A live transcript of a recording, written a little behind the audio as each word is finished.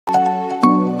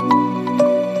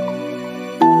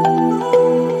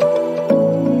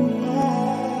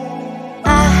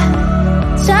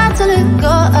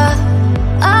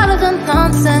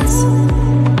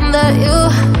nonsense that you,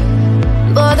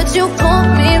 boy, that you put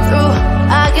me through.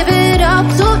 I give it up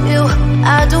to you,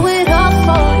 I do it all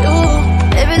for you.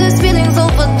 Maybe this feeling's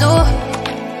overdue.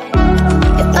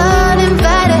 You're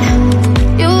uninvited,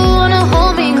 you wanna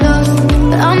hold me close,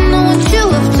 but I know what you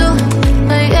have to.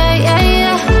 Yeah, yeah,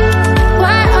 yeah.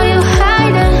 Why are you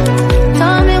hiding?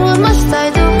 Tell me, what must I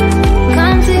do?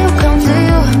 Come to you, come to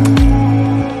you.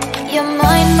 You're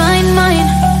mine, mine, mine.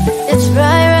 It's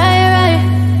right, right, right.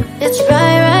 It's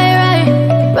right, right, right,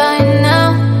 right now.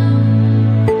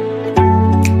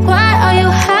 Why are you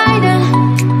hiding?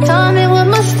 Tell me, what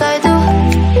must I do?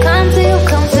 Come to you,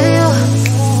 come to you.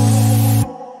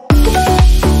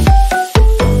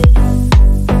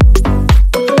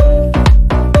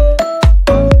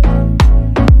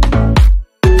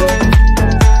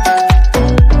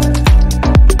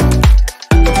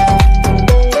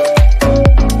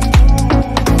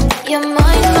 You're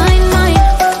mine, mine, mine.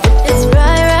 It's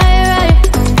right, right, right.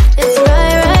 It's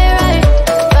right, right, right,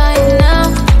 right now.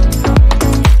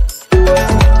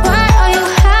 Why are you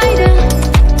hiding?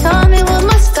 Tell me, what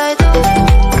must I do?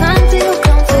 Come to you,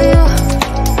 come to you.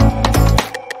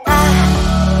 I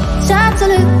tried to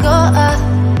let go of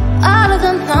all of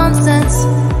the nonsense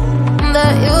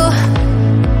that you,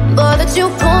 boy, that you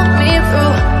put me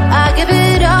through. I give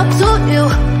it up to you,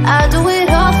 I do it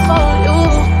all for you.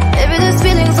 Maybe this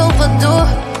feeling's overdue.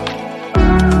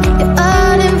 You're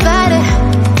uninvited,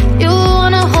 you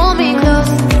wanna hold me close,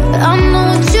 but I know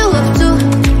what you have to.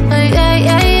 Yeah,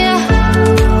 yeah, yeah.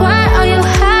 Why are you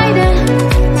hiding?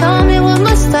 Tell me, what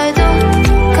must I do?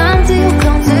 Come to you,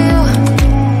 come to you.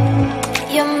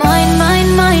 You're mine, mine,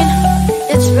 mine.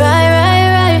 It's right, right,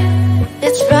 right.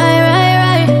 It's right, right,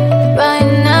 right, right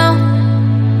now.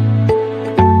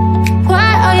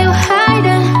 Why are you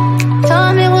hiding? Tell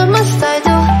me, what must I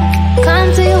do? Come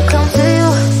to you, come to you.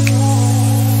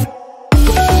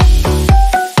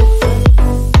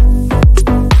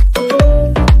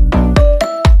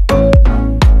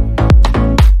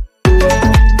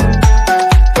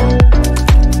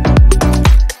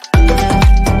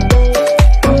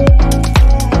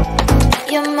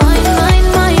 You're mine, mine,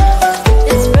 mine.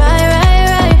 It's right, right,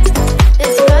 right.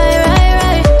 It's right, right,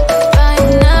 right, right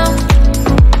now.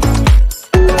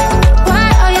 Why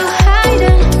are you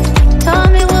hiding? Tell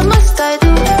me, what must I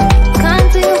do? Come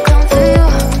to you, come to you.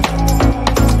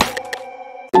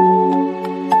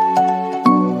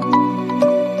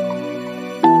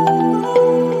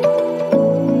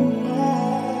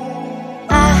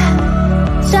 I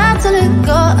tried to let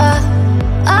go of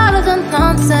all of the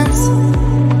nonsense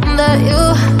that you,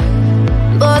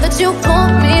 boy, that you put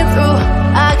me through.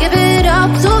 I give it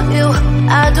up to you,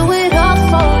 I do it all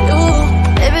for you.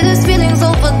 Maybe this feeling's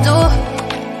overdue.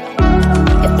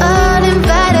 You're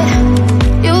uninvited,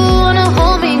 you wanna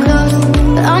hold me close,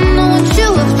 but I know what you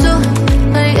have to.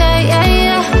 Yeah, yeah,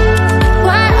 yeah.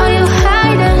 Why are you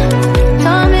hiding?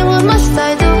 Tell me, what must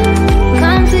I do?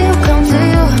 Come to you, come to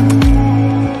you.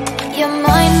 You're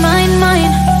mine, mine,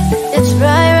 mine. It's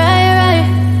right, right, right.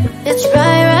 It's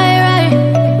right, right, right,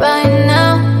 right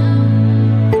now.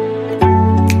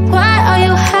 Why are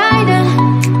you hiding?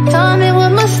 Tell me,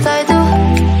 what must I do?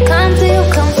 Come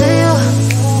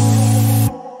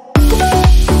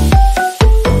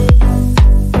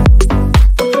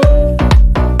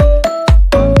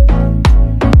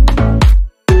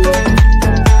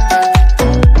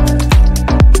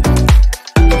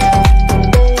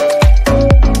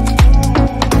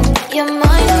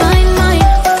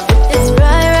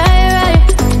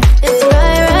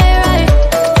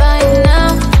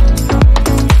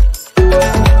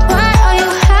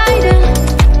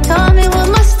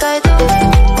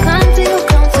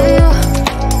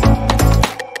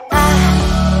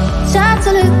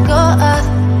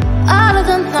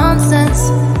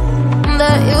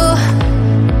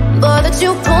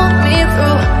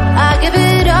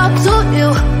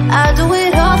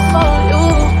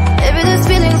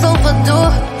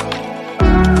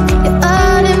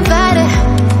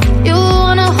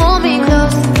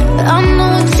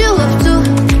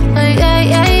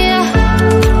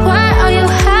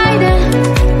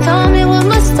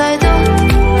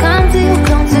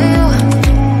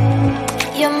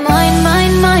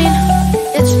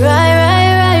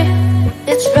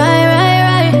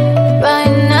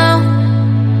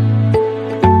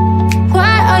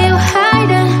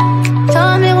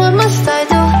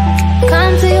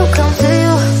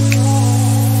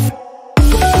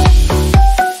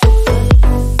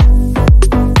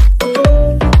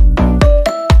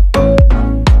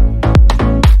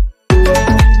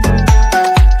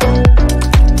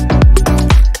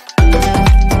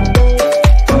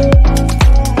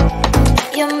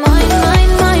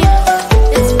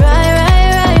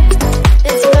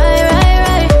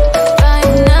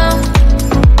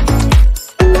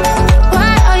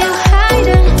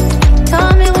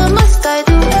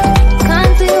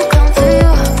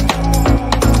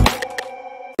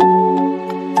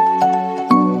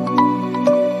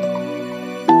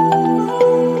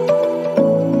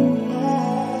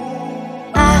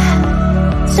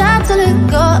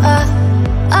go of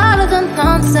all of the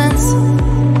nonsense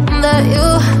that you,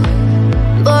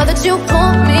 boy, that you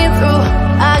put me through.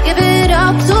 I give it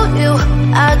up to you,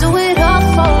 I do it all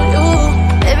for you.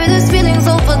 Maybe this feeling's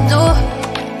overdue.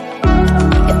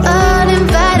 You're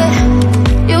uninvited,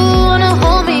 you wanna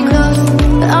hold me close,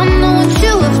 but I know what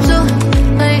you have to.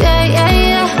 Yeah, yeah,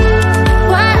 yeah.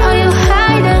 Why are you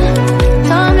hiding?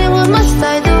 Tell me, what must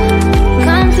I do?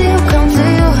 Come to you, come to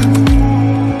you.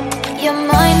 You're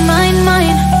mine, mine,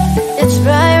 mine. It's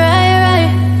right, right, right.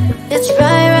 It's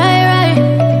right, right, right,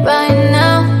 right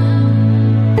now.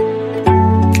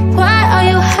 Why are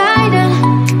you hiding?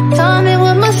 Tell me,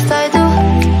 what must I do?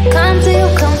 Come to you,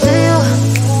 come to you.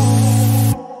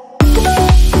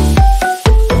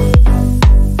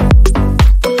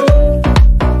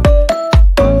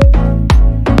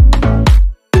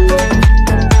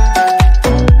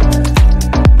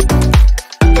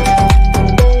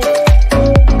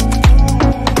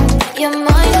 You're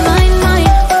mine, mine, mine.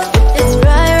 It's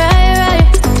right, right, right.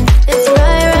 It's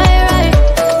right, right, right,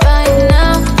 right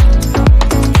now.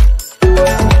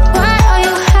 Why are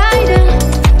you hiding?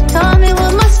 Tell me,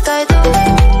 what must I do?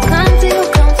 Come to you,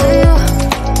 come to you.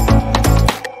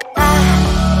 I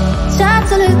tried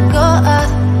to let go of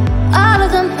all of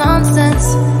the nonsense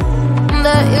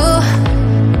that you,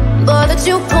 boy, that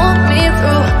you put me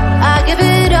through. I give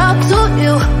it up to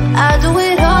you, I do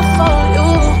it all for you.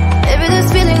 Maybe this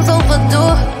feeling's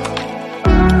overdue.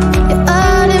 You're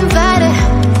uninvited,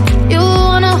 you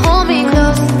wanna hold me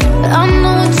close, but I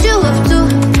know what you have to.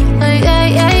 Yeah,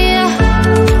 yeah, yeah.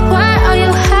 Why are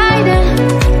you hiding?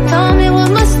 Tell me, what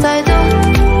must I do?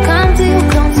 Come to you,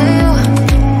 come to you.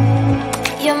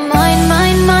 You're mine,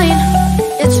 mine, mine.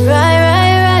 It's right,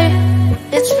 right, right.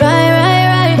 It's right, right,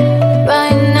 right,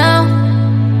 right now.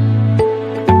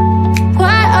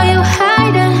 Why are you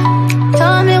hiding?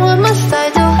 Tell me, what must I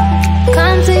do?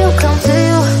 Come to you, come to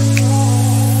you.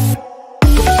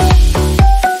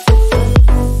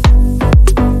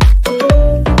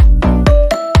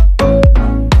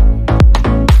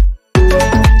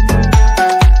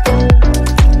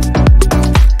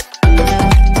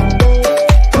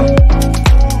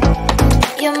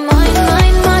 You're mine,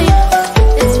 mine, mine.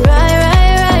 It's right,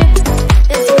 right, right.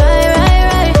 It's right, right,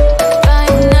 right,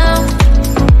 right now.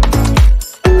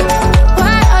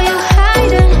 Why are you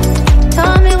hiding?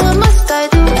 Tell me, what must I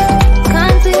do?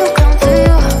 Come to you, come to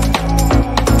you.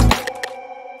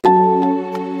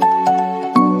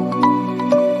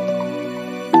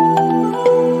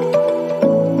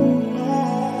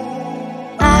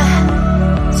 I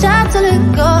tried to let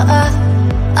go of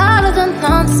all of the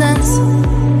nonsense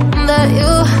that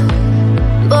you,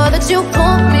 boy, that you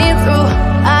put me through.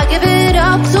 I give it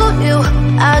up to you,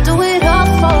 I do it all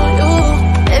for you.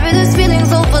 Maybe this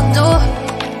feeling's overdue.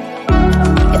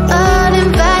 You're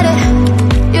uninvited,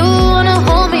 you wanna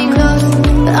hold me close,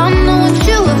 but I know what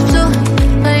you have to.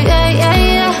 Yeah, yeah,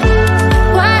 yeah.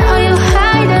 Why are you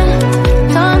hiding?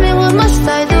 Tell me, what must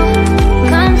I do?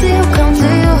 Come to you, come to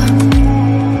you.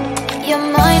 You're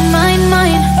mine, mine,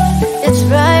 mine. It's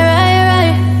right, right,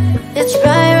 right. It's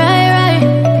right, right, right,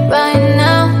 right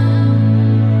now.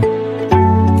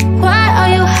 Why are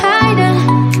you hiding?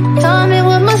 Tell me,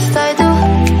 what must I do?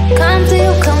 Come to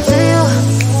you, come to you.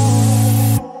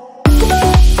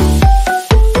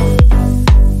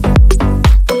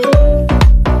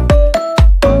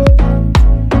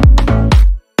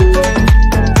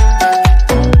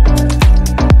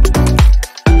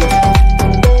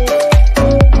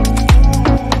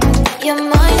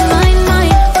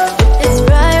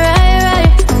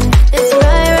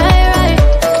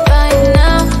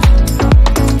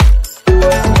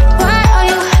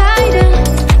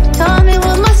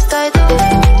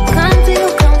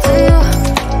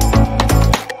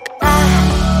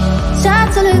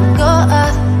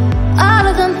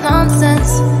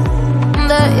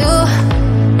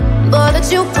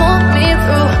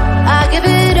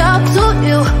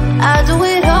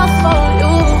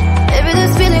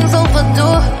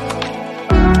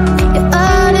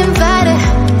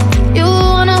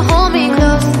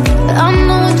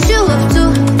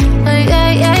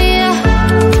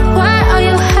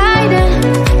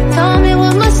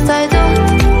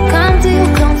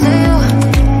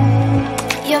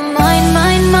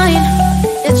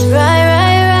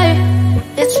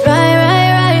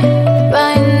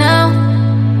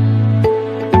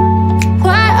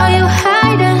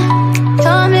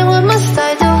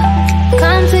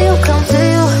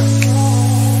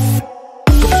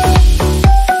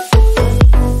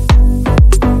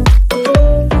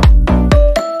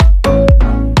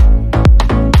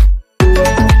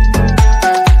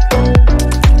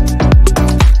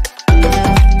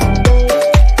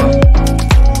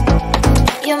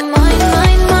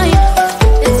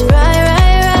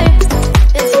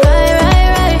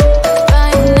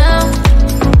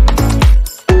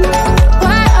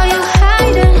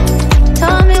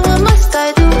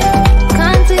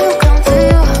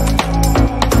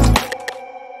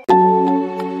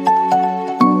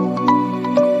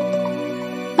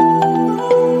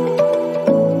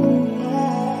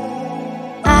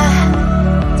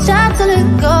 to let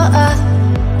go of.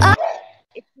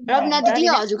 Ravina दिदी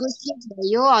हजुरको sketch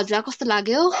भयो हजुरलाई कस्तो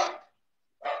लाग्यो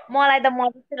मलाई त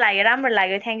मजै लाग्यो राम्रो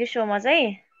लाग्यो थ्यांक यू सो मच है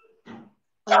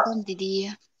वेलकम दिदी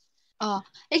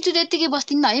एकचोटि यतिकै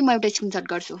बस्दिनु है म एउटा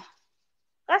स्क्रिनसट गर्छु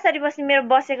कसरी बस्ने मेरो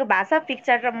बसेको भाषा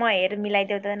पिक्चर र म हेर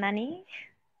मिलाइदेऊ त नानी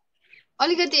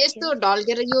अलिकति यस्तो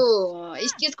ढल्केर यो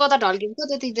स्केच कता ढल्केको छ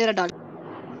त्यतिखेर ढल्के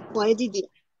भयो दिदी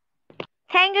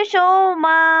thank you so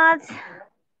much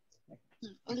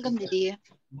welcome दिदी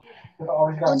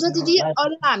हुन्छ दिदी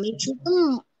अरू हामी छुट्टौँ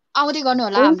आउँदै गर्नु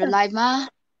होला हाम्रो लाइभमा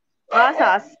हस्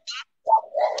हस्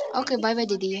ओके बाई बाई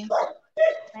दिदी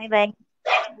बाई बाई